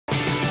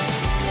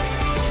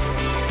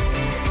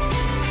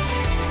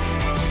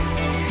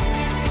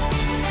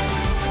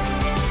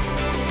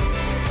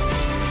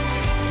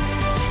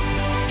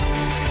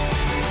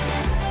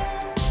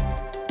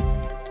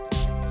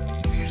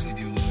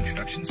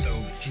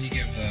can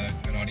you give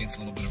an audience a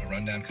little bit of a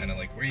rundown, kind of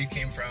like where you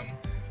came from,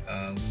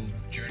 a little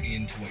journey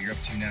into what you're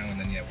up to now, and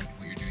then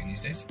what you're doing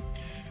these days?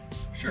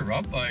 Sure,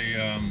 Rob.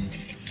 I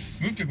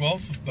moved to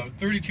Guelph about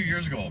 32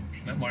 years ago.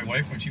 Met my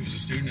wife when she was a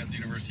student at the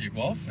University of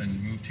Guelph,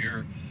 and moved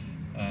here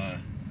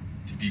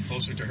to be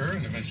closer to her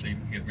and eventually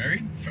get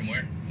married. From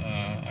where?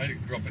 I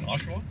grew up in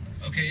Oshawa.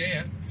 Okay,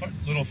 yeah.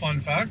 Little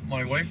fun fact,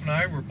 my wife and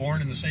I were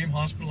born in the same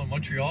hospital in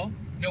Montreal.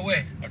 No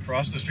way.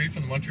 Across the street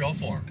from the Montreal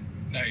Forum.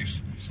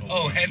 Nice.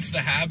 So, hence the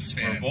Habs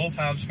fan. We're both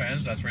Habs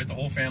fans, that's right. The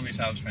whole family's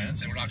Habs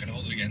fans. And we're not going to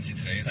hold it against you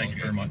today. It's Thank all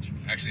you good. very much.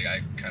 Actually, I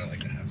kind of like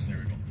the Habs. There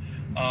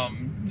we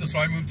go. So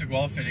I moved to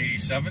Guelph in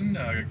 '87.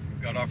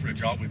 Got offered a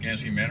job with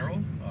Gansby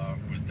Manero,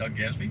 with Doug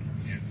Gansby.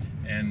 Yeah.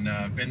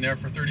 And been there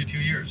for 32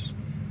 years.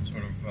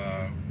 Sort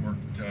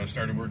of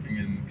started working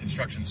in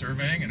construction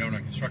surveying and out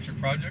on construction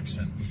projects,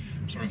 and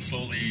sort of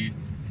slowly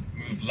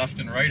moved left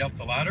and right up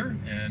the ladder.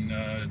 And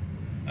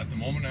at the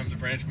moment, I'm the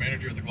branch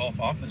manager of the Guelph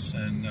office,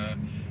 and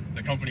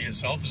the company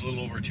itself is a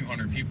little over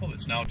 200 people.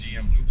 It's now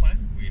GM BluePlan.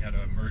 We had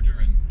a merger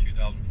in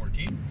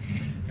 2014,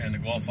 and the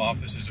Guelph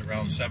office is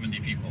around 70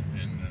 people.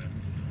 And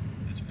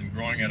it's been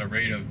growing at a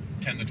rate of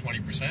 10 to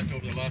 20%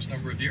 over the last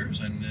number of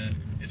years, and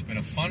it's been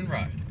a fun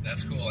ride.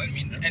 That's cool. I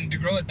mean, and to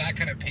grow at that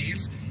kind of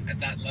pace,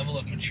 at that level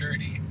of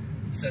maturity,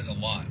 says a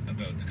lot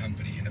about the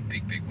company in a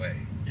big, big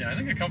way. Yeah, I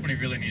think a company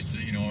really needs to,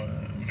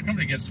 when a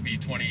company gets to be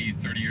 20,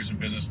 30 years in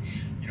business,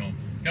 you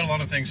got a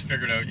lot of things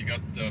figured out. You got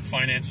the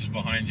finances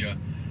behind you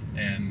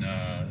and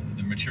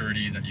the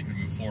maturity that you can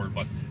move forward.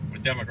 But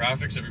with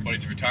demographics,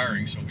 everybody's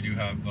retiring, so we do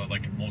have,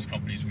 like in most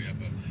companies, we have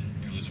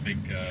there's a big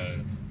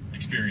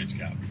experience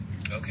gap.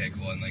 Okay,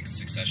 cool. And like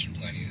succession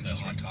planning is a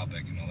hot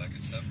topic and all that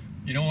good stuff.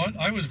 You know what?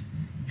 I was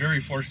very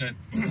fortunate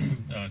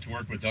to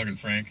work with Doug and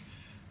Frank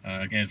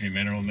at Gansby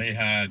Mineral, and they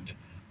had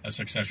a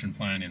succession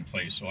plan in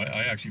place. So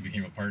I actually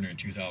became a partner in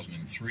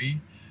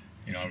 2003.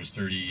 I was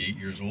 38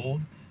 years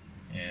old,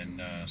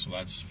 and so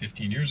that's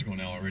 15 years ago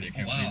now already. I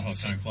can't believe how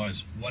time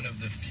flies. One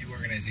of the few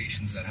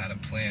organizations that had a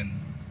plan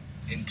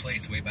in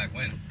place way back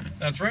when.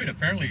 That's right.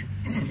 Apparently,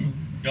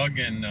 Doug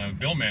and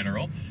Bill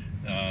Maneral,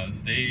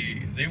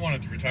 they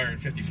wanted to retire at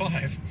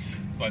 55,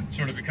 but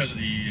sort of because of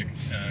the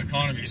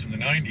economies in the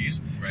 90s,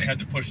 they had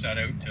to push that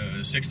out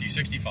to 60,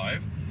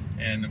 65.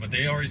 But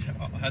they always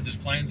had this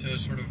plan to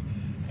sort of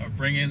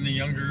bring in the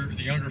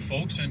younger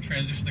folks and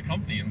transition the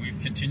company, and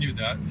we've continued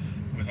that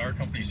with our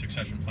company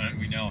succession plan.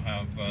 We now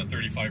have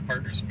 35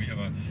 partners. We have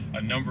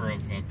a number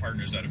of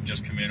partners that have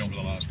just come in over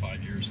the last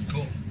 5 years.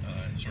 Cool.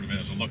 Sort of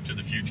as a look to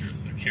the future,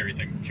 to carry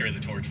the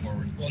torch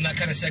forward. Well, and that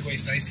kind of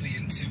segues nicely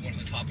into one of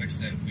the topics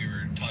that we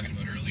were talking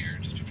about earlier,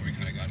 just before we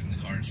kind of got in the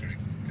car and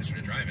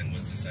started driving,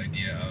 was this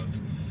idea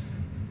of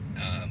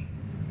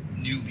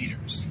new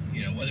leaders.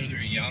 Whether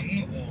they're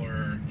young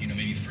or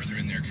maybe further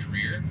in their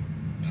career,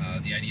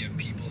 the idea of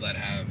people that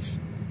have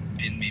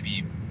been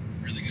maybe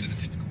really good at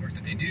the typical work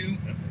that they do,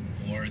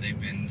 or they've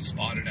been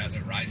spotted as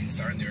a rising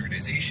star in the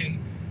organization,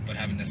 but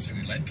haven't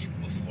necessarily led people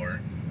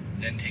before,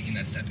 then taking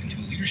that step into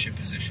a leadership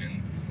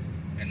position,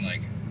 and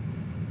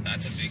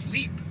that's a big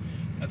leap.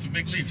 That's a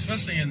big leap,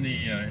 especially in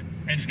the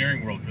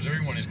engineering world, because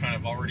everyone is kind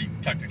of already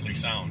technically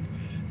sound,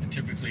 and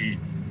typically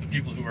the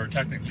people who are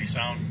technically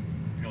sound,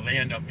 they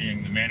end up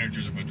being the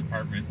managers of a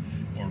department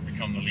or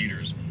become the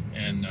leaders.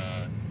 And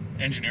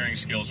engineering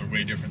skills are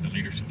way different than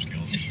leadership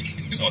skills.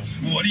 So,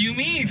 what do you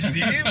mean,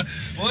 Steve?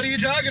 What are you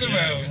talking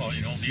about? Well,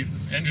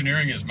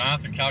 engineering is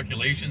math and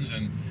calculations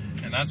and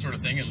that sort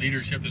of thing, and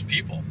leadership is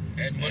people.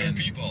 And what are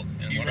people?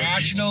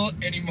 Irrational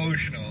and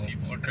emotional.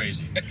 People are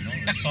crazy.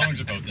 There's songs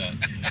about that.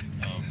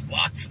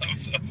 Lots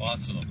of them.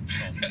 Lots of them.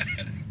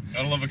 So,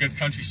 gotta love a good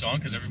country song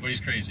because everybody's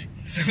crazy.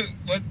 So,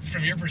 what,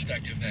 from your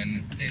perspective,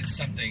 then, is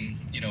something,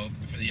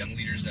 for the young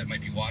leaders that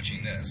might be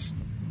watching this,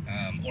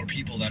 or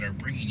people that are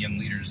bringing young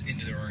leaders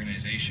into their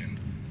organization,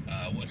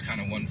 what's kind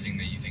of one thing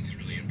that you think is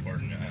really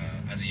important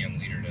as a young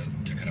leader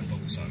to kind of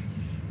focus on?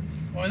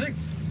 Well, I think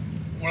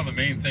one of the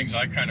main things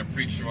I kind of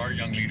preach to our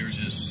young leaders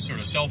is sort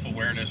of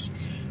self-awareness,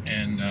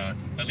 and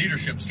that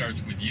leadership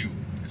starts with you.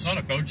 It's not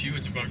about you,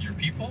 it's about your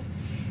people.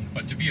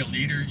 But to be a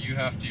leader, you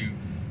have to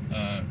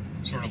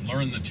sort of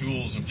learn the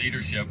tools of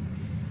leadership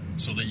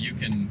so that you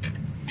can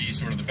be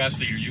sort of the best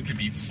leader you can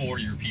be for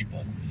your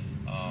people.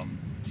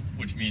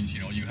 Which means,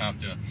 you have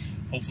to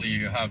hopefully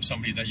have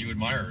somebody that you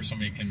admire, or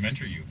somebody can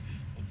mentor you.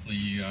 Hopefully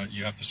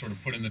you have to sort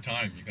of put in the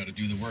time. You got to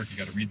do the work. You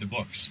got to read the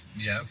books.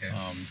 Yeah, okay.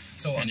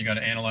 And you got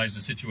to analyze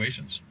the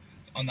situations.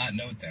 On that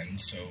note then,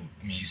 so,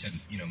 you said,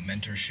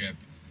 mentorship.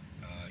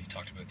 You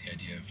talked about the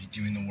idea of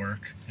doing the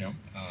work,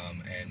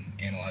 and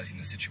analyzing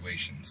the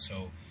situations.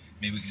 So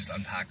maybe we can just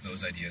unpack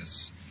those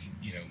ideas,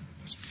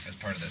 as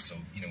part of this. So,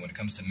 when it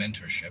comes to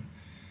mentorship,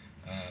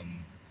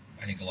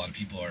 I think a lot of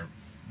people are,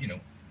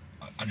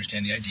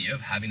 understand the idea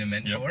of having a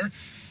mentor,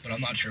 but I'm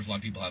not sure if a lot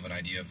of people have an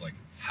idea of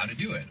how to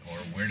do it or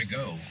where to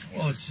go.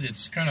 Well,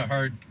 it's kind of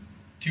hard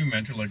to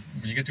mentor. Like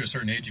when you get to a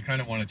certain age, you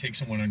kind of want to take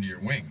someone under your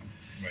wing,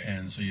 right.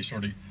 And so you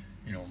sort of,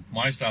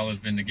 my style has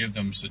been to give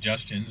them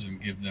suggestions and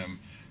give them,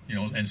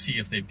 and see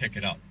if they pick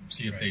it up,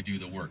 see if they do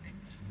the work.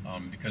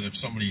 Because if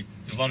somebody,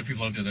 there's a lot of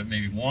people out there that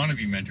maybe want to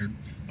be mentored,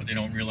 but they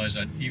don't realize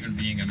that even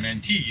being a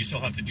mentee, you still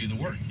have to do the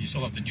work. You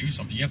still have to do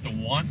something. You have to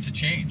want to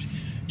change.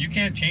 You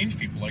can't change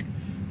people. Like,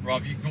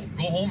 Rob, you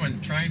go home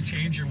and try and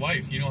change your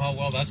wife. You know how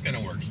well that's going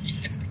to work.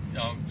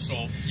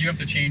 So you have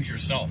to change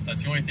yourself.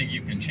 That's the only thing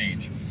you can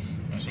change.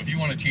 So if you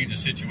want to change the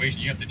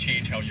situation, you have to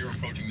change how you're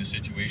approaching the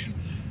situation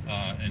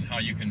and how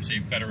you can, say,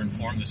 better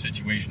inform the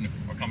situation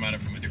or come at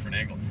it from a different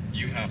angle.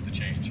 You have to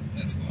change.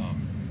 That's cool.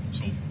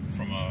 So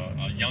from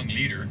a young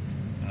leader,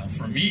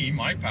 for me,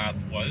 my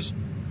path was,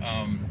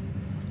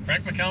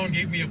 Frank McCowan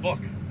gave me a book,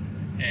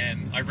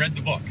 and I read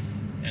the book.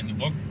 And the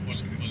book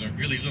was a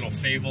really little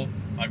fable.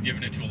 I've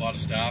given it to a lot of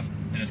staff,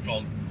 and it's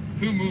called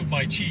Who Moved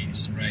My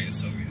Cheese? Right, it's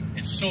so good.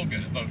 It's so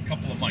good, about a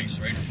couple of mice,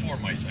 right? 4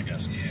 mice, I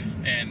guess.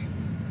 Yeah. And,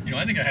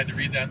 I think I had to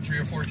read that 3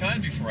 or 4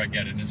 times before I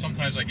get it. And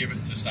sometimes I give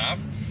it to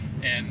staff,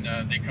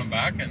 and they come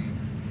back, and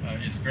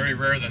it's very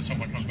rare that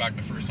someone comes back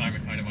the first time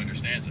and kind of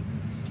understands it.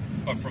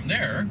 But from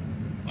there,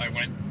 I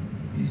went,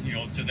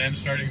 to then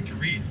starting to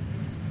read.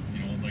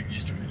 Like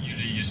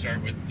usually you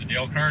start with the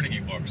Dale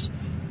Carnegie books,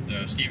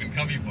 the Stephen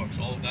Covey books,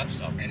 all of that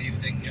stuff.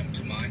 Anything jump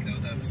to mind, though,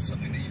 that's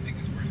something that you think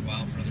is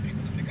worthwhile for other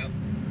people to pick up?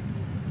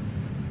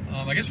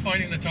 I guess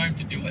finding the time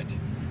to do it.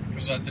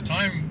 Because at the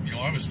time,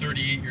 I was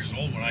 38 years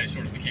old when I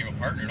sort of became a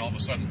partner, and all of a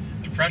sudden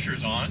the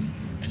pressure's on,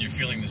 and you're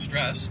feeling the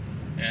stress.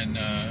 And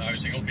I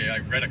was saying, okay, I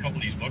read a couple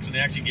of these books, and they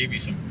actually gave me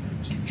some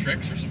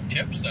tricks or some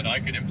tips that I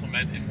could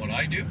implement in what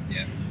I do.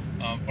 Yeah.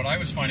 But I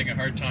was finding a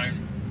hard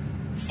time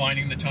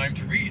finding the time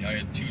to read. I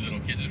had 2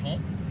 little kids at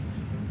home.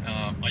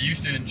 I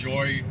used to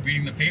enjoy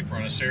reading the paper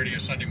on a Saturday or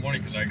Sunday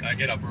morning because I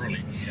get up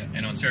early. Yeah.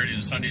 And on Saturdays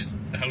and Sundays,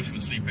 the house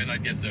would sleep in.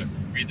 I'd get to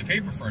read the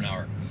paper for an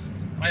hour.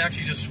 I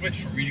actually just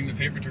switched from reading the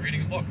paper to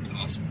reading a book.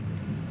 Awesome.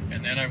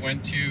 And then I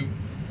went to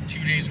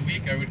 2 days a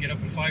week, I would get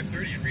up at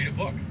 5:30 and read a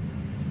book.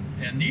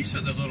 And these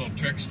are the little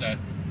tricks that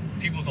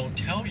people don't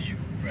tell you.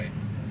 Right.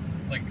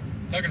 Like,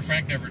 Doug and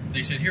Frank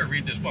they said, here,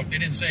 read this book. They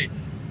didn't say,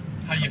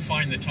 how do you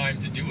find the time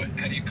to do it?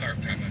 How do you carve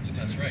time out to do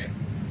it? That's right.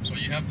 So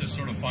you have to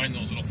sort of find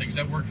those little things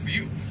that work for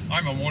you.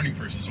 I'm a morning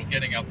person, so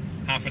getting up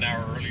half an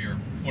hour earlier,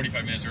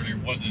 45 minutes earlier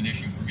wasn't an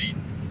issue for me.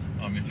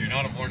 If you're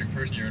not a morning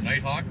person, you're a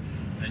night hawk,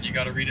 then you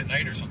got to read at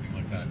night or something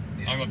like that.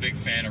 Yeah. I'm a big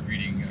fan of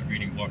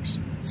reading books.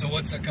 So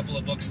what's a couple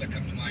of books that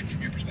come to mind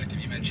from your perspective?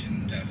 You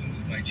mentioned Who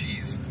Moved My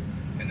Cheese,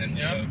 and then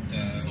what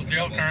about... so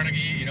Dale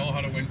Carnegie,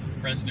 How to Win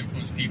Friends and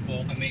Influence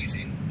People.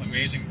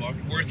 Amazing book.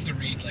 Worth to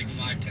read like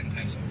 5-10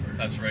 times over.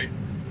 That's right.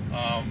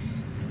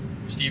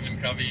 Stephen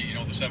Covey,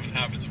 The 7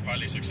 Habits of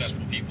Highly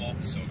Successful People.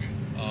 So good.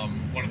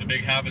 One of the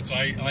big habits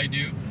I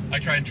do, I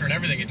try and turn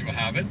everything into a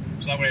habit,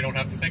 so that way I don't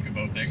have to think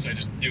about things, I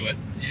just do it.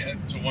 Yeah.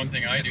 So one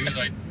thing I do is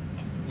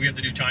we have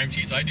to do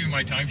timesheets. I do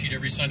my timesheet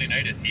every Sunday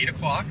night at 8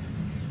 o'clock.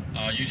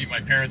 Usually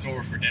my parents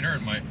over for dinner,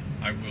 and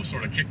I will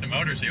sort of kick them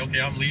out or say, okay,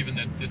 I'm leaving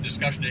the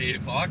discussion at 8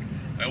 o'clock.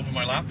 I open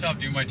my laptop,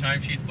 do my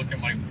timesheet,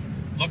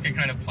 look and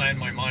kind of plan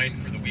my mind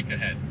for the week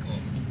ahead. Cool.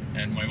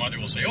 And my mother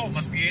will say, oh, it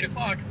must be 8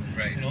 o'clock.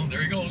 Right.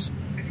 There he goes.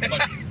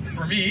 But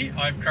for me,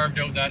 I've carved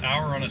out that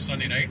hour on a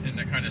Sunday night, and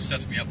that kind of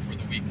sets me up for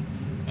the week.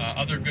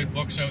 Other good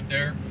books out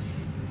there.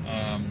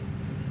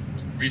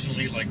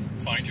 Recently, like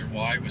Find Your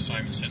Why with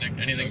Simon Sinek.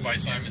 Anything by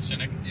Simon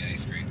Sinek. Yeah,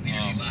 he's great.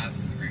 Leaders Eat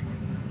Last is a great one.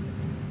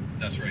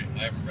 That's right.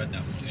 I haven't read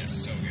that one yet.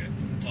 It's so good.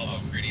 It's all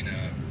about creating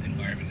an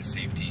environment of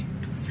safety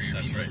for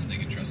your people so they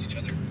can trust each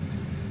other.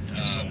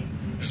 Yeah,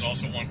 there's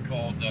also one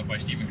called by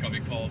Stephen Covey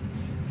called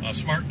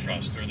Smart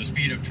Trust or The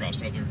Speed of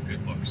Trust. Other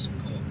good books.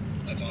 Cool.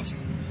 That's awesome.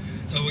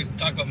 So we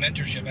talk about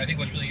mentorship. I think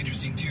what's really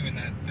interesting too in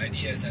that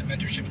idea is that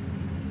mentorship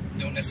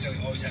don't necessarily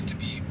always have to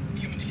be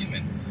human to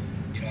human.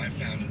 I've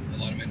found a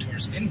lot of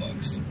mentors in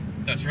books.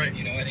 That's right.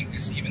 I think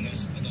even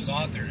those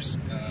authors,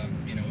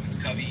 it's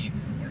Covey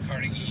or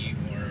Carnegie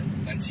or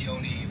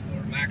Lencioni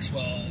or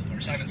Maxwell or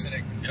Simon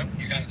Sinek.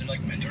 Yep. They're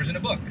like mentors in a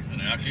book.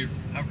 And I actually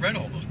have read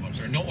all those books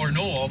or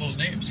know all those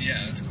names.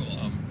 Yeah, that's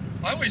cool.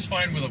 I always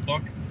find with a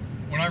book,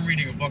 when I'm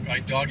reading a book, I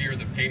dog-ear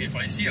the page. If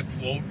I see a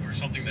quote or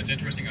something that's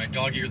interesting, I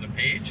dog-ear the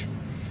page.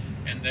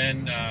 And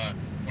then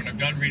when I'm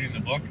done reading the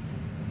book,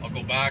 I'll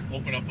go back,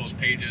 open up those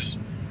pages.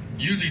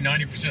 Usually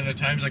 90% of the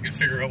times I can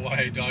figure out why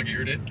I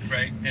dog-eared it.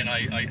 Right. And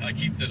I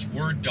keep this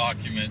Word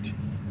document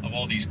of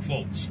all these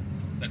quotes.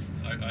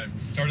 I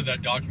started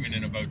that document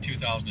in about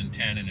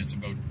 2010, and it's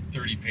about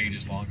 30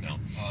 pages long now.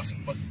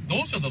 Awesome. But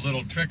those are the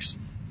little tricks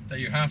that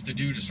you have to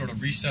do to sort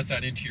of reset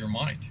that into your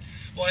mind.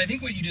 Well, I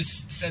think what you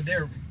just said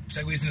there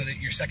segues into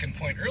your second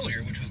point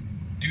earlier, which was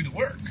do the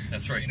work.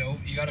 That's right.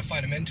 You got to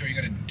find a mentor, you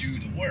got to do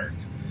the work.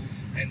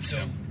 And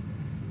so,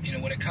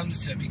 when it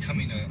comes to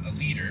becoming a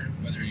leader,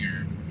 whether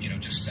you're,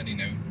 just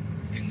setting out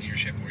in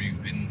leadership or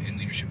you've been in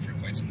leadership for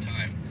quite some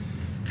time,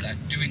 that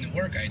doing the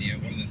work idea,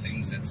 one of the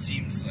things that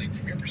seems like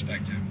from your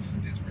perspective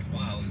is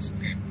worthwhile is,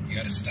 okay, you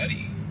got to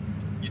study.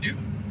 You do.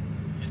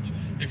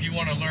 If you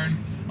want to learn,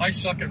 I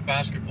suck at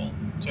basketball,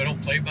 so I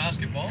don't play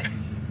basketball,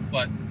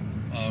 but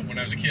when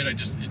I was a kid,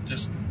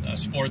 a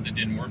sport that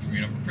didn't work for me.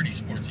 And I'm a pretty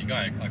sportsy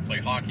guy. I play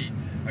hockey,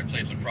 I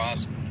played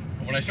lacrosse.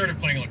 But when I started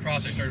playing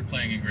lacrosse, I started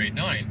playing in grade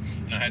 9,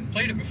 and I hadn't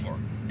played it before.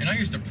 And I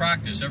used to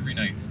practice every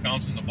night,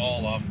 bouncing the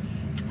ball off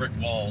the brick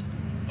wall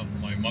of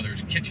my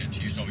mother's kitchen.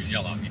 She used to always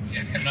yell at me.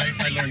 And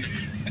I learned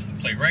to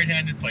play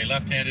right-handed, play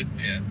left-handed.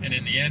 Yeah. And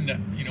in the end,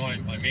 you know,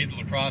 I made the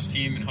lacrosse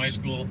team in high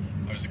school.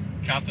 I was the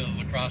captain of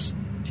the lacrosse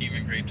team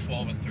in grade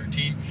 12 and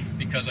 13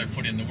 because I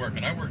put in the work.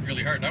 And I worked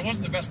really hard. And I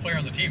wasn't the best player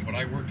on the team, but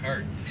I worked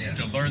hard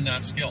to learn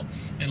that skill.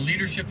 And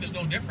leadership is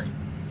no different.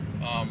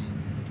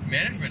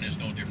 Management is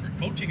no different.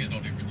 Coaching is no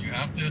different. You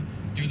have to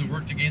do the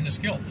work to gain the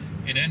skill.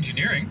 In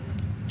engineering,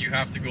 you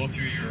have to go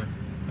through your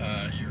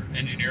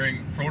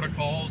engineering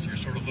protocols, your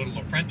sort of little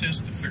apprentice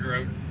to figure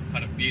out how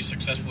to be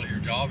successful at your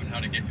job and how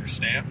to get your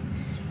stamp.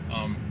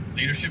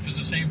 Leadership is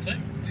the same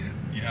thing.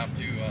 Yeah. You have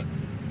to,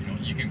 you know,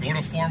 you can go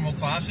to formal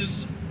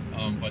classes,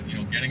 but, you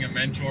know, getting a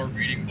mentor,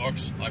 reading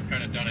books, I've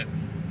kind of done it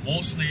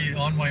mostly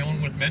on my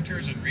own with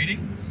mentors and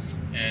reading,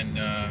 and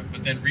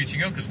but then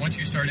reaching out, because once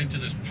you start into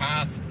this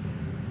path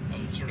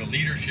of sort of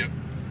leadership,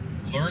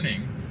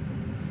 learning,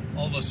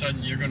 all of a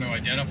sudden you're going to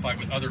identify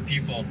with other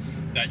people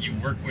that you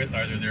work with.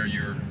 Either they're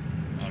your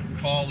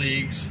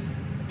colleagues,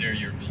 they're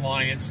your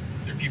clients,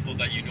 they're people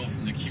that you know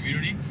from the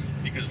community,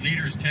 because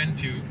leaders tend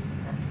to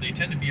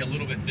be a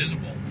little bit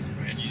visible,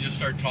 and you just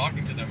start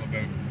talking to them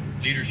about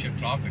leadership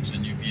topics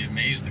and you'd be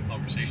amazed at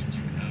conversations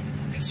you can have.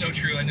 It's so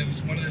true, and it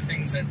was one of the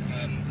things that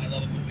I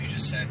love about what you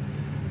just said.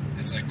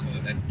 It's like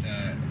quote that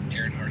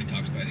Darren Hardy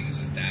talks about. I think it was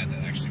his dad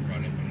that actually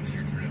brought it up. I don't know if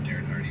you've heard of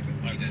Darren Hardy,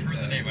 but he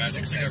did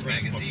Success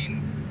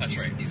Magazine. That's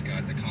right. He's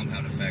got The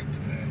Compound Effect,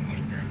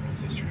 Entrepreneur Roller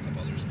Coaster, and a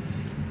couple others.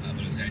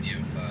 But it was the idea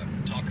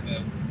of talk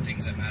about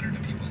things that matter to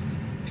people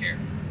who care.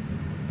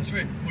 That's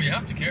right. Well, you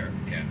have to care.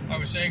 Yeah. I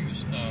was saying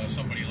to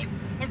somebody, like,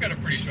 I've got a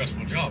pretty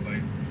stressful job.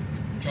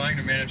 I'm trying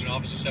to manage an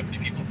office of 70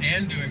 people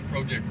and doing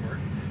project work,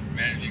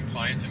 managing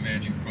clients and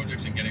managing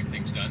projects and getting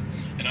things done.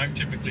 And I'm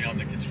typically on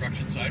the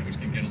construction side, which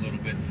can get a little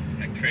bit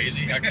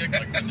crazy, hectic.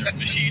 Like when there's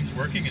machines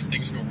working and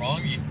things go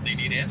wrong, they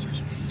need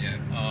answers.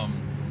 Yeah.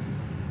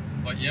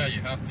 But yeah, you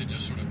have to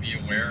just sort of be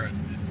aware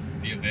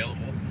and be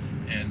available.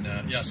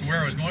 And yeah, so where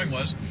I was going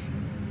was,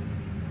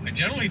 I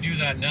generally do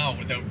that now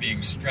without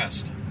being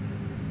stressed.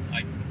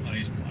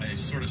 I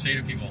sort of say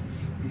to people,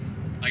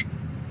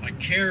 I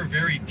care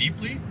very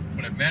deeply,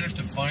 but I've managed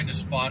to find a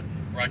spot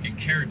where I can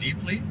care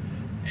deeply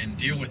and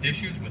deal with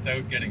issues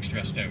without getting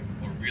stressed out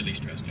or really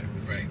stressed out.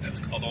 Right, that's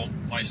cool. Although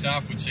my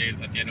staff would say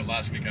at the end of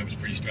last week I was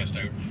pretty stressed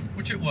out,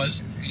 which it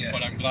was. Yeah.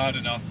 But I'm glad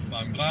that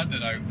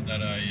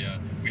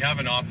we have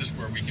an office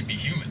where we can be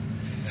human.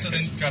 So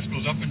then stress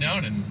goes up and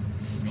down, and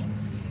you know,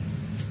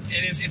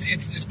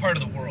 it's part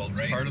of the world,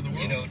 right? It's part of the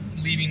world. You know,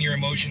 leaving your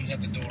emotions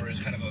at the door is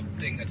kind of a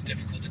thing that's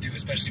difficult to do,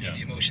 especially when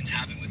the emotions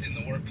happen within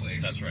the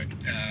workplace. That's right.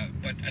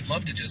 But I'd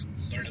love to just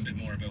learn a bit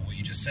more about what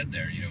you just said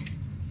there. You know,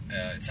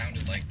 it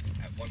sounded like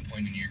at one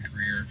point in your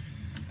career,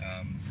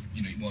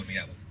 you know, well, I mean,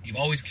 you've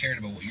always cared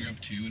about what you're up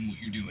to and what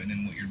you're doing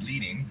and what you're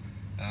leading.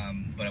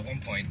 But at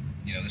one point,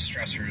 you know, the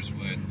stressors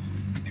would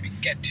maybe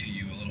get to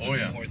you a little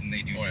bit more than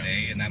they do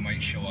today, and that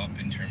might show up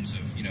in terms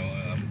of, you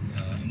know,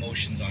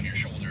 emotions on your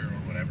shoulder or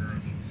whatever,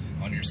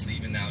 on your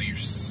sleeve. And now you've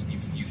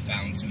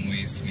found some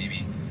ways to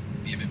maybe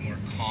be a bit more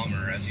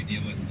calmer as you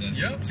deal with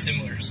the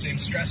same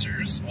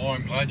stressors. Oh,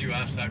 I'm glad you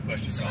asked that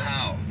question. So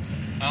how?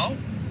 How?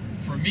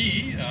 For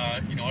me,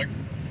 you know, I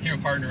became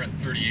a partner at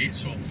 38,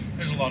 so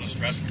there's a lot of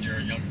stress when you're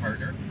a young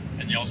partner,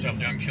 and you also have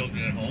young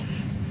children at home.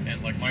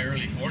 And like my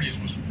early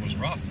 40s was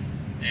rough,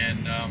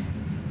 and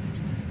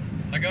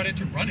I got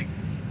into running,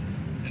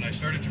 and I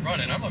started to run.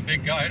 And I'm a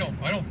big guy. I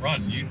don't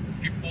run.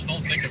 People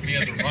don't think of me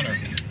as a runner.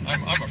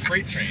 I'm a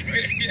freight train.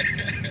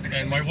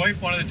 And my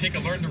wife wanted to take a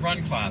learn to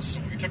run class, so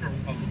we took a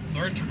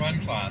learn to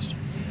run class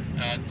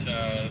at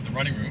the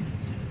running room,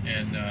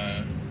 and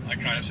I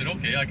kind of said,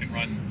 okay, I can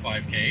run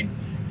 5K.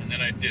 And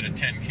then I did a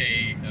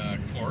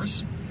 10K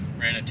course,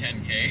 ran a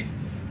 10K,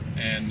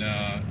 and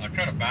I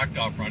kind of backed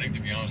off running, to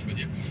be honest with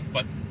you.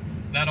 But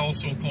that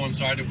also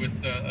coincided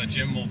with a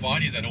gym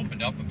Mulvani that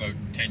opened up about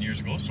 10 years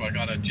ago. So I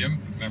got a gym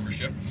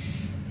membership,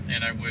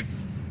 and I would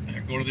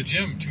go to the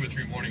gym 2 or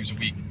 3 mornings a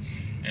week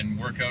and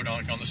work out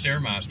on the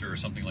Stairmaster or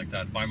something like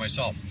that by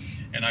myself.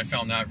 And I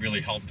found that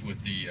really helped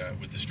with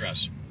the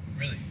stress.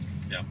 Really?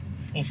 Yeah.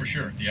 Oh, for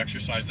sure. The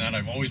exercise and that.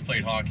 I've always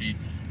played hockey,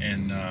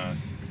 and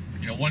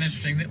you know, one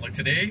interesting thing, like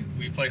today,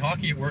 we play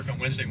hockey at work on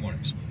Wednesday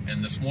mornings,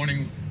 and this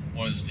morning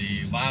was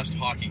the last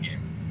hockey game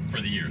for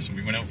the year, so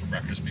we went out for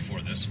breakfast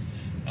before this.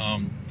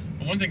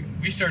 But one thing,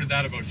 we started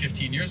that about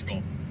 15 years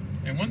ago,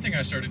 and one thing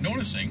I started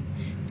noticing,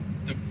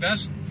 the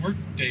best work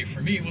day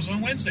for me was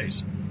on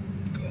Wednesdays.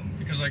 Cool.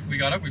 Because like we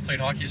got up, we played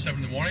hockey at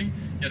 7 in the morning,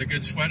 you had a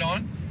good sweat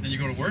on, then you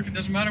go to work, it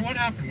doesn't matter what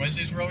happened,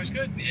 Wednesdays were always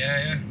good.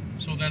 Yeah.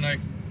 So then I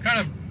kind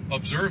of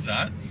observed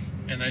that,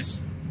 and I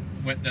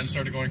then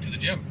started going to the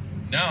gym.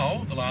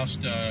 Now, the last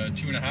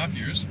 2.5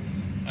 years,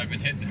 I've been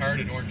hitting hard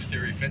at Orange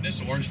Theory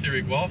Fitness, Orange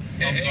Theory Guelph,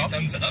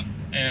 thumbs up.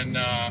 And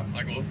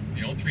I go,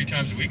 you know, 3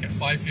 times a week at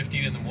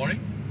 5:15 in the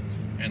morning,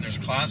 and there's a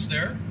class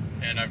there,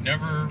 and I've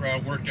never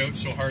worked out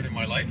so hard in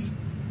my life,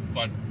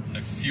 but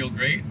I feel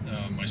great.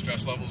 My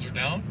stress levels are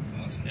down.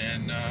 Awesome.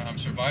 And I'm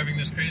surviving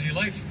this crazy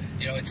life.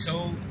 You know, it's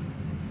so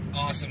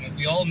Awesome.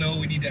 We all know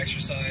we need to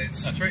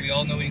exercise. That's right. We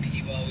all know we need to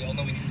eat well. We all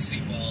know we need to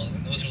sleep well.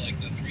 And those are like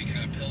the three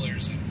kind of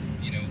pillars of,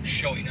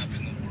 showing up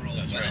in the world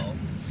That's well.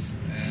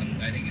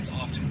 Right. I think it's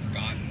often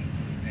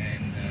forgotten.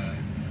 And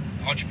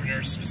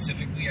entrepreneurs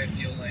specifically, I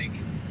feel like,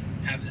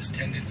 have this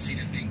tendency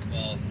to think,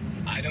 well,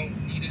 I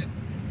don't need it.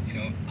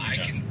 I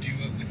can do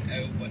it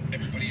without what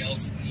everybody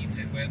else needs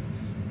it with.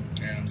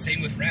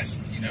 Same with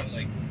rest,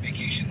 like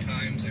vacation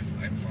times. I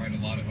find a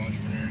lot of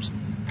entrepreneurs,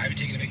 I haven't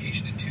taken a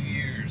vacation in 2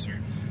 years, or,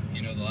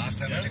 the last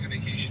time I took a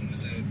vacation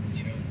was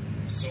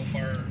so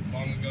far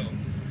long ago.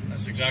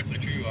 That's exactly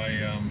true.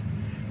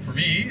 For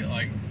me,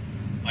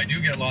 I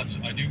do get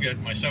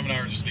my 7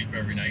 hours of sleep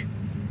every night.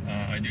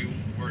 I do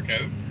work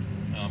out.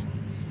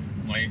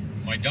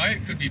 My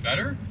diet could be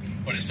better,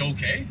 but it's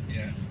okay.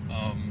 Yeah.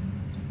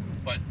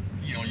 But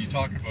you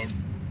talk about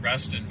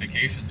rest and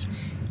vacations.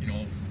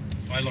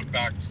 If I look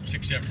back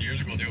 6-7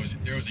 years ago,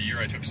 there was a year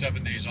I took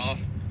 7 days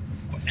off,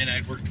 and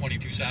I'd worked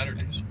 22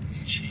 Saturdays.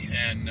 Jeez.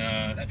 And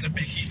that's a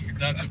big year.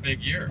 That's a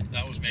big year.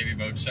 That was maybe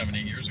about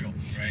 7-8 years ago.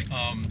 Right.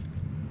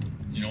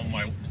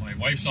 My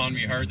wife's on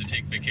me hard to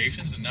take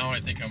vacations, and now I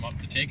think I'm up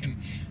to taking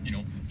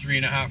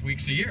 3.5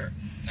 weeks a year.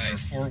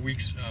 Nice. Or 4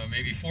 weeks,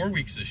 maybe 4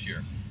 weeks this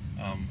year,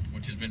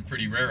 which has been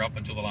pretty rare up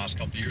until the last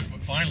couple of years.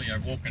 But finally,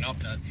 I've woken up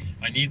that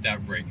I need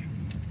that break.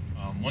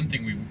 One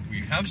thing we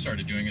have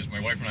started doing is my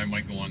wife and I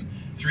might go on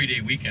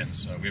 3-day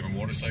weekends. We have a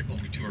motorcycle,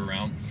 we tour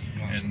around.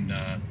 Awesome.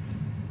 And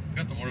we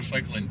got the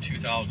motorcycle in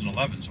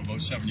 2011, so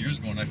about 7 years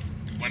ago, and I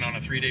went on a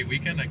 3-day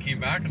weekend. I came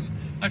back and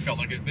I felt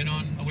like I'd been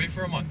away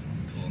for a month.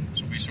 Cool.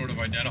 So we sort of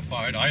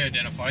identified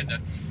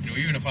that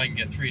even if I can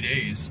get 3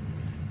 days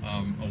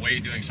away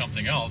doing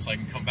something else, I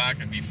can come back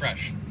and be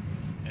fresh.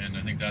 And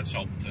I think that's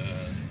helped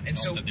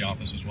at the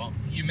office as well.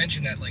 You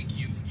mentioned that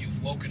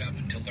you've woken up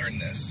to learn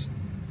this.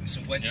 So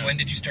when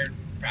did you start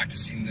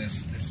practicing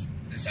this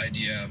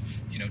idea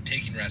of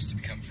taking rest to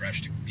become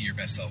fresh, to be your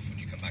best self when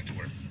you come back to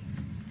work?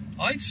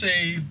 I'd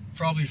say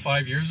probably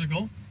 5 years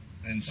ago.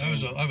 And so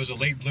I was a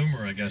late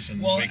bloomer, I guess, in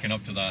waking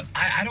up to that.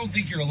 I don't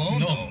think you're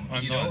alone, though.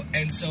 I'm not.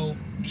 And so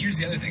here's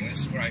the other thing.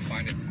 This is where I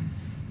find it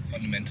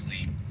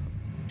fundamentally,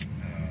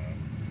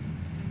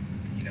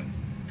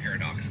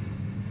 paradoxical.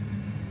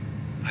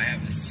 I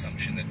have this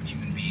assumption that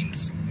human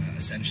beings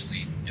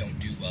essentially don't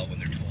do well when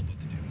they're told what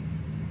to do.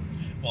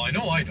 Well, I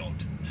know I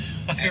don't.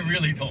 I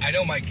really don't. I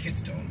know my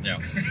kids don't. Yeah.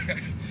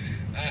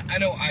 I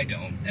know I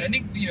don't. And I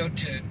think,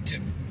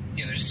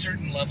 there's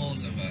certain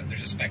levels of,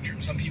 there's a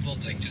spectrum. Some people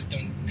just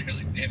don't,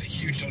 they have a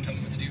huge don't tell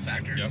me what to do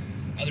factor. Yep.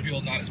 Other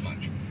people, not as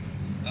much.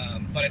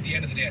 But at the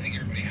end of the day, I think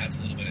everybody has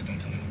a little bit of don't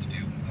tell me what to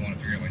do. I want to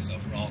figure out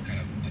myself. We're all kind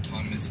of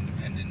autonomous,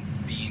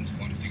 independent beings. We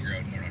want to figure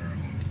out and learn on our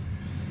own.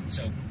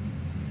 So,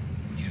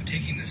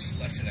 taking this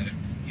lesson out of,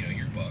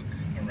 your book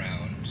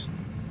around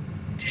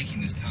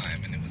taking this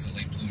time, and it was a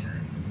late bloomer,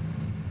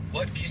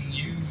 what can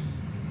you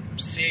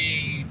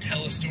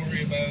tell a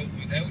story about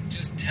without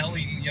just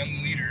telling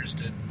young leaders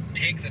to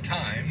take the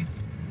time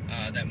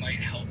that might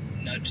help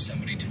nudge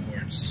somebody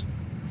towards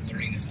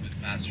learning this a bit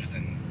faster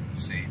than,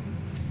 say...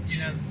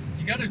 Yeah,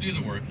 you got to do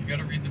the work. You got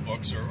to read the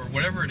books or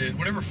whatever it is,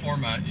 whatever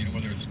format,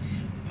 whether it's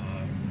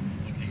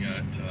looking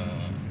at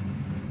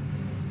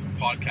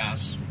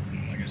podcasts.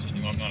 I guess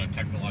I'm not a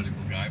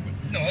technological guy,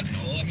 but... No, that's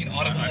cool. I mean,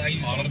 I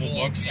use Audible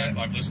books. Yeah.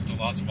 I've listened to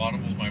lots of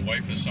Audibles. My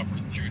wife has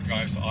suffered through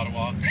drives to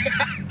Ottawa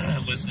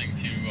listening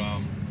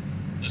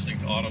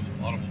to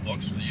Audible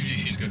books. Usually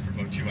she's good for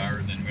about 2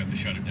 hours, then we have to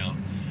shut it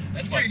down.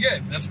 That's pretty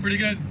good. That's pretty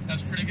good.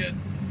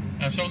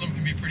 Some of them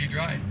can be pretty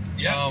dry.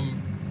 Yeah.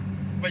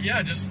 But yeah,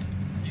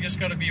 you just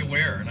got to be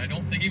aware. And I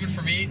don't think, even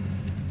for me,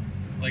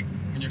 like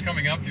when you're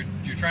coming up,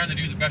 you're trying to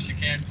do the best you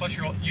can. Plus,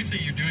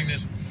 usually you're doing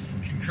this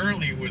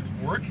concurrently with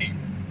working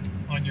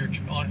at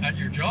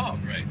your job.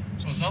 Right.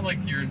 So it's not like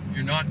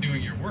you're not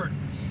doing your work.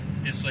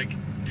 It's like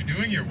you're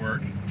doing your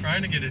work,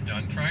 trying to get it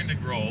done, trying to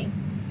grow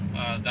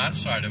that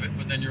side of it.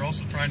 But then you're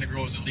also trying to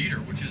grow as a leader,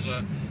 which is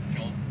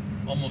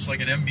almost like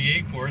an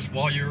MBA course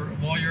while you're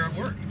at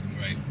work.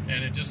 Right.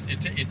 And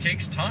it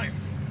takes time.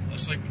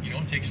 It's like,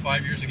 it takes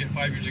 5 years to get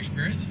 5 years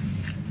experience.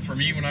 For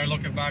me, when I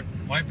look back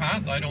my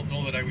path, I don't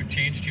know that I would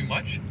change too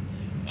much.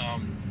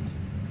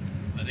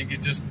 I think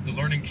the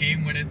learning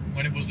came when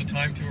it was the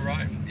time to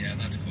arrive. Yeah,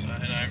 that's cool.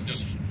 And I'm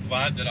just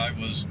glad that I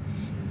was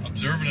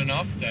observant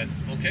enough that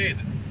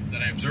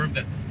I observed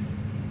that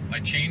I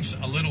changed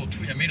a little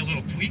tweak. I made a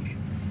little tweak.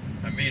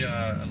 I made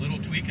a little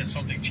tweak and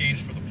something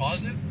changed for the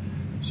positive.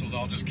 So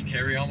I'll just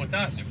carry on with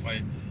that. And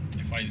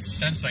if I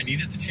sensed I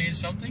needed to change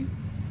something,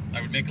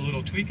 I would make a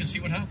little tweak and see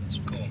what happens.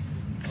 Cool.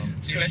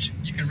 So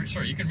you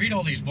can read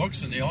all these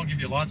books and they all give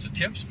you lots of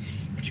tips,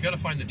 but you got to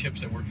find the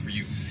tips that work for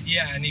you.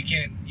 Yeah, and you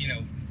can't,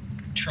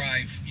 try,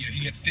 if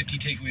you get 50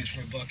 takeaways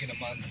from a book in a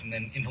month and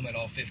then implement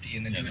all 50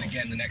 and then do it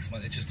again the next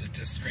month, it's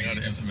just crazy. You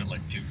got to implement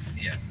like 2.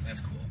 Yeah, that's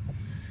cool.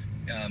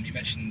 You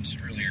mentioned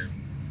earlier,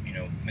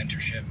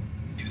 mentorship,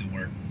 do the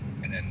work,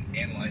 and then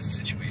analyze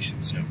the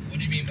situations. So what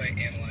do you mean by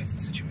analyze the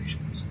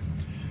situations?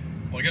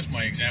 Well, I guess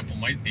my example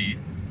might be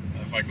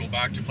if I go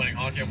back to playing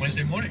hockey on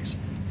Wednesday mornings.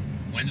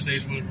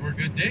 Wednesdays were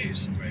good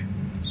days. Right.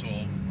 So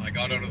I I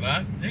got out of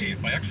that, hey,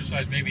 if I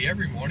exercise maybe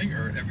every morning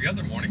or every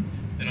other morning,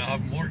 then I'll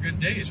have more good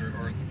days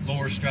or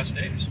lower stress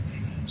days.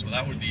 So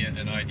that would be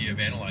an idea of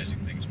analyzing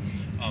things.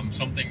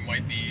 Something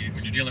might be,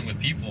 when you're dealing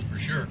with people, for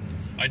sure,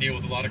 I deal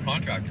with a lot of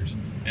contractors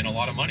and a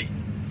lot of money.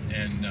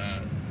 And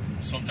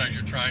sometimes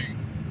you're trying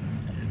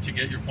to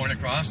get your point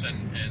across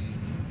and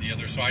the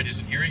other side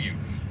isn't hearing you.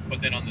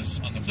 But then on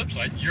the flip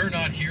side, you're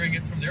not hearing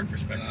it from their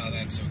perspective. Oh,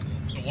 that's so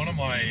cool. So one of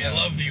my... I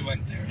love that you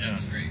went there. Yeah.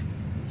 That's great.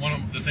 One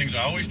of the things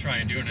I always try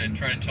and do, and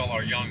try and tell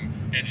our young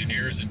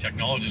engineers and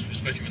technologists,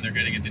 especially when they're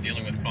getting into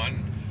dealing with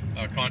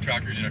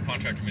contractors in a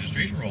contract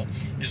administration role,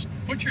 is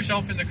put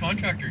yourself in the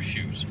contractor's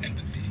shoes.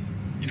 Empathy.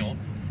 You know,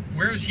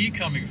 where is he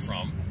coming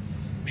from?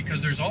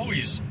 Because there's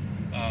always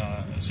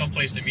some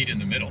place to meet in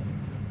the middle.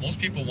 Most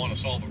people want to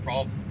solve a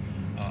problem.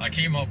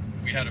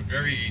 We had a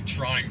very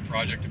trying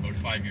project about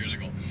 5 years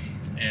ago,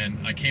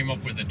 and I came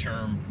up with the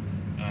term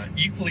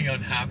equally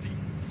unhappy.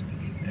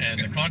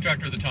 And the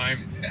contractor at the time,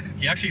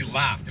 he actually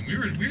laughed, and we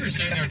were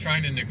sitting there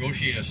trying to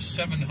negotiate a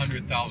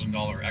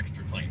 $700,000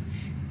 extra claim.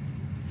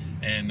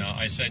 And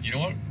I said, you know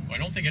what? I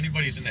don't think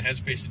anybody's in the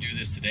headspace to do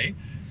this today.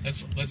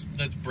 Let's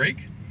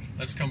break.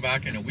 Let's come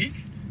back in a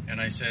week.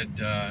 And I said,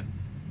 the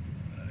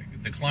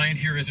client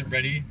here isn't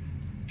ready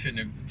to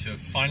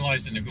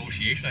finalize the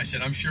negotiation. I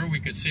said, I'm sure we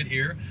could sit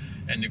here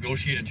and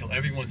negotiate until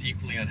everyone's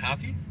equally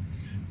unhappy,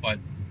 but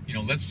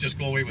let's just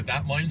go away with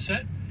that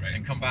mindset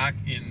and come back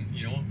in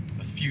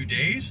a few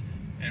days,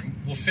 and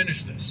we'll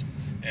finish this.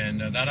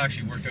 And that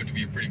actually worked out to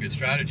be a pretty good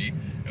strategy.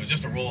 It was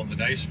just a roll of the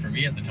dice for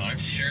me at the time.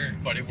 Sure.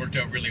 But it worked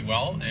out really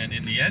well, and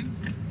in the end,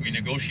 we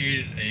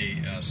negotiated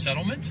a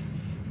settlement.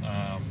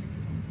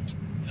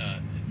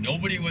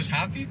 Nobody was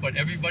happy, but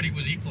everybody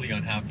was equally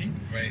unhappy.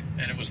 Right.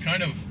 And it was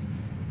kind of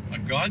a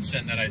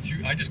godsend that I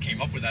just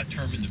came up with that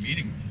term in the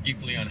meeting,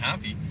 equally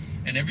unhappy,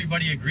 and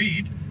everybody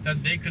agreed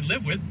that they could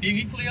live with being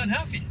equally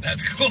unhappy.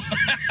 That's cool.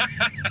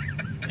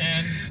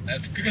 And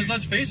that's great. Because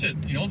let's face it,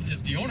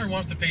 if the owner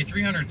wants to pay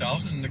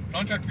 $300,000 and the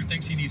contractor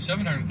thinks he needs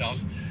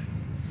 $700,000,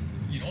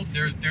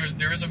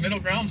 there is a middle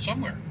ground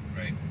somewhere.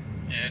 Right.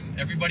 And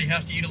everybody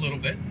has to eat a little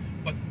bit,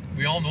 but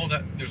we all know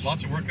that there's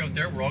lots of work out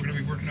there. We're all going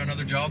to be working on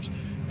other jobs,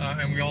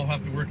 and we all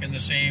have to work in the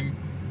same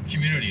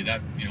community.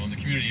 That in the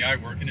community I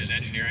work in is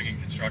engineering and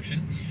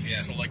construction.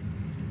 Yeah. So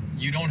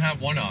you don't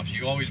have one-offs.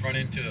 You always run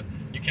into.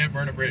 You can't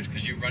burn a bridge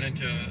because you run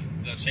into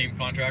the same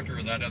contractor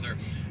or that other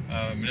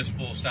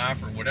municipal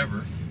staff or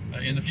whatever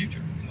in the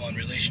future. Well, and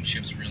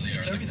relationships really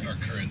are our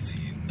currency.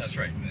 That's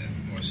right.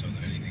 More so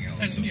than anything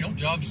else. And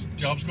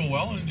jobs go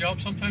well, and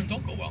jobs sometimes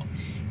don't go well,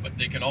 but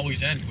they can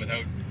always end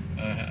without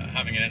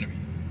having an enemy.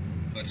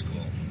 That's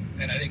cool.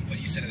 And I think what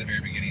you said at the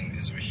very beginning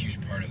is a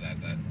huge part of that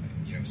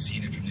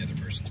seeing it from the other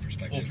person's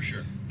perspective. Oh, for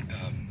sure.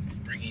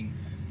 Bringing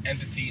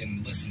empathy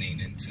and listening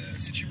into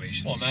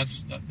situations. Well,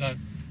 and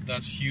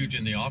that's huge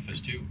in the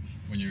office too.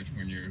 When you're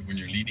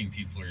leading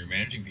people or you're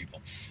managing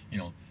people,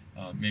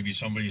 maybe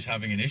somebody's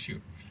having an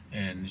issue,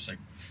 and it's like,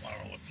 I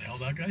don't know what the hell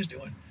that guy's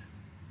doing.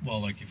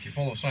 Well, if you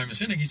follow Simon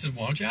Sinek, he says,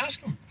 why don't you ask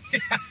him?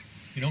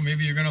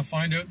 Maybe you're going to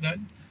find out that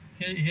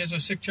he has a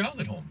sick child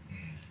at home.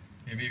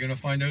 Maybe you're going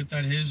to find out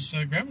that his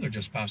grandmother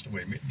just passed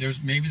away.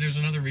 Maybe there's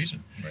another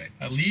reason. Right.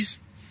 At least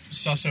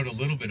suss out a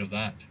little bit of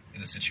that in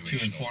the situation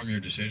to inform your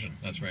decision.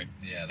 That's right.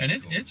 Yeah, that's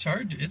cool.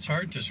 It's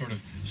hard to sort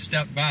of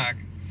step back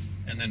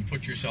and then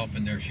put yourself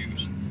in their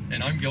shoes.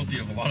 And I'm guilty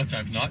of a lot of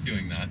times not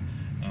doing that,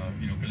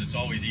 because it's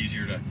always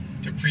easier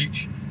to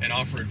preach and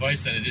offer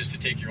advice than it is to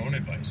take your own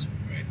advice.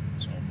 Right.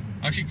 So,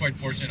 actually, quite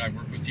fortunate. I've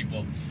worked with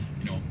people,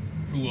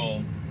 who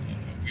will.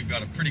 We've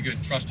got a pretty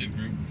good trusted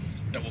group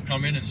that will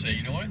come in and say,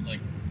 you know what,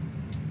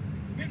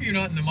 maybe you're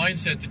not in the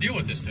mindset to deal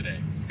with this today.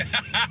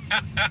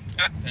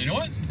 And you know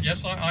what?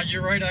 Yes,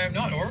 you're right. I am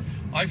not. Or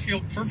I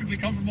feel perfectly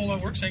comfortable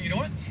at work saying, you know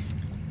what?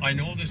 I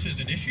know this is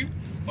an issue,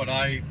 but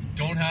I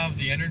don't have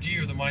the energy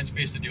or the mind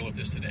space to deal with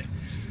this today.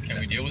 Can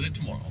we deal with it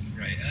tomorrow?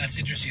 Right. And that's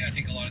interesting. I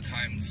think a lot of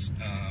times,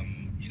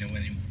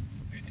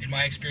 in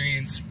my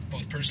experience,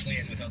 both personally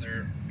and with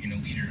other,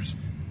 leaders,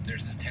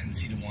 there's this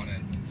tendency to want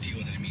to deal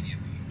with it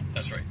immediately.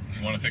 That's right.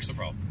 You want to fix the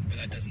problem. But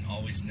that doesn't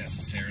always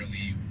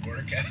necessarily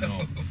work out,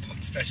 no.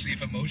 Especially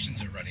if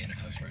emotions are running out.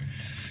 That's right.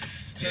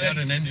 So we had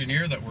an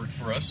engineer that worked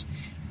for us,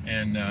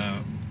 and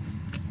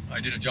I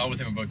did a job with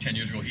him about 10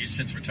 years ago. He's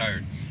since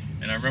retired.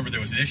 And I remember there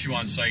was an issue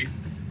on site,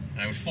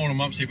 and I would phone him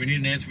up and say, we need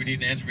an answer, we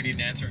need an answer, we need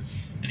an answer.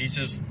 And he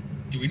says,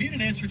 do we need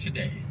an answer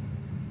today?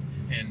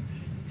 And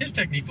his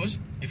technique was,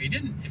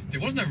 if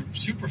there wasn't a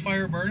super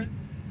fire burning,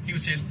 he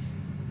would say,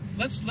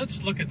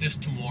 let's look at this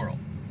tomorrow.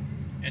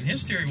 And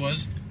his theory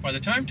was, by the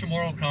time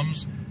tomorrow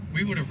comes,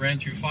 we would have ran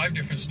through 5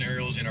 different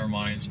scenarios in our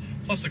minds,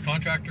 plus the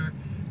contractor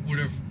would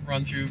have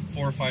run through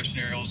 4 or 5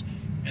 scenarios,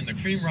 and the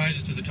cream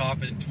rises to the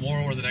top, and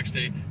tomorrow or the next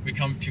day, we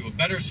come to a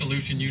better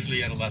solution,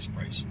 usually at a less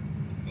price.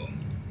 Cool.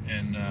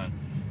 And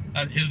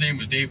his name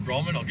was Dave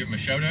Grolman. I'll give him a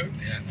shout out.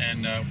 Yeah.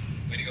 And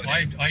way to go,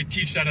 I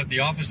teach that at the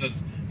office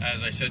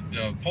as I said,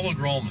 pull a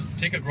Grolman,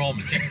 take a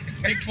Grolman,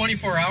 take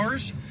 24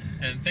 hours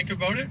and think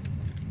about it,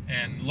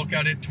 and look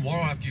at it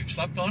tomorrow after you've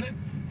slept on it,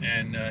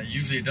 and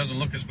usually it doesn't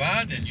look as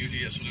bad, and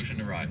usually a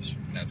solution arrives.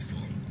 That's cool.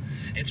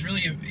 It's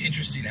really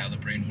interesting how the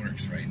brain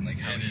works, right? And like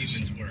how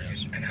humans work,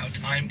 yes. and how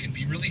time can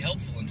be really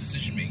helpful in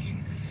decision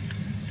making.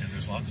 And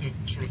there's lots of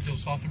sort of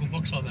philosophical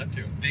books on that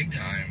too. Big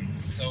time.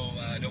 So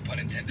no pun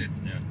intended.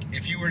 Yeah.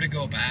 If you were to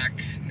go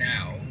back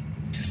now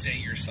to say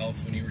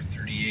yourself when you were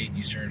 38, and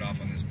you started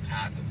off on this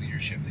path of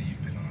leadership that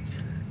you've been on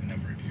for a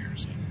number of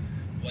years,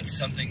 what's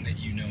something that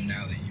you know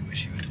now that you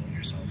wish you had told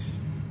yourself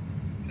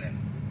then?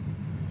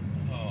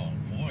 Oh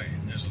boy,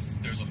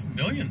 there's a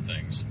million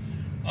things.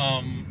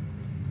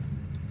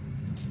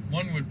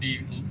 One would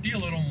be a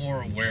little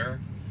more aware.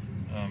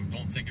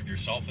 Don't think of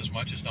yourself as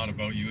much. It's not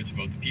about you. It's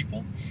about the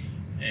people.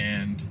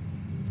 And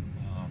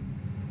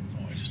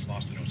I just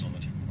lost it. It was on the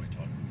tip of my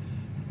tongue.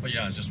 But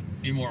yeah, just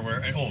be more aware.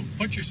 And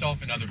put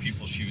yourself in other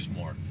people's shoes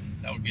more.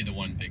 That would be the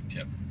one big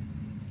tip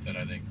that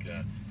I think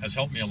has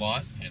helped me a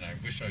lot. And I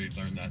wish I had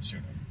learned that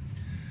sooner.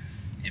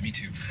 Yeah, me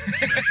too.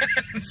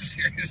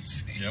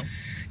 Seriously. Yep.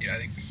 Yeah, I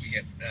think we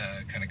get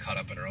kind of caught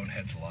up in our own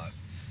heads a lot.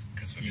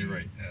 Because you're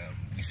right.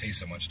 We say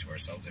so much to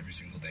ourselves every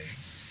single day.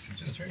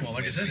 That's right. Well,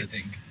 like I said,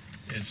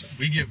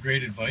 we give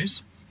great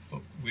advice,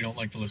 but we don't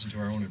like to listen to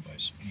our own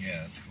advice.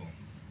 Yeah, that's cool.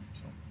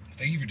 So,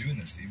 thank you for doing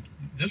this, Steve.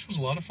 This was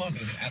a lot of fun. It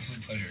was an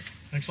absolute pleasure.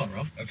 Thanks a lot,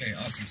 Rob. Okay,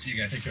 awesome. See you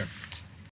guys. Take care.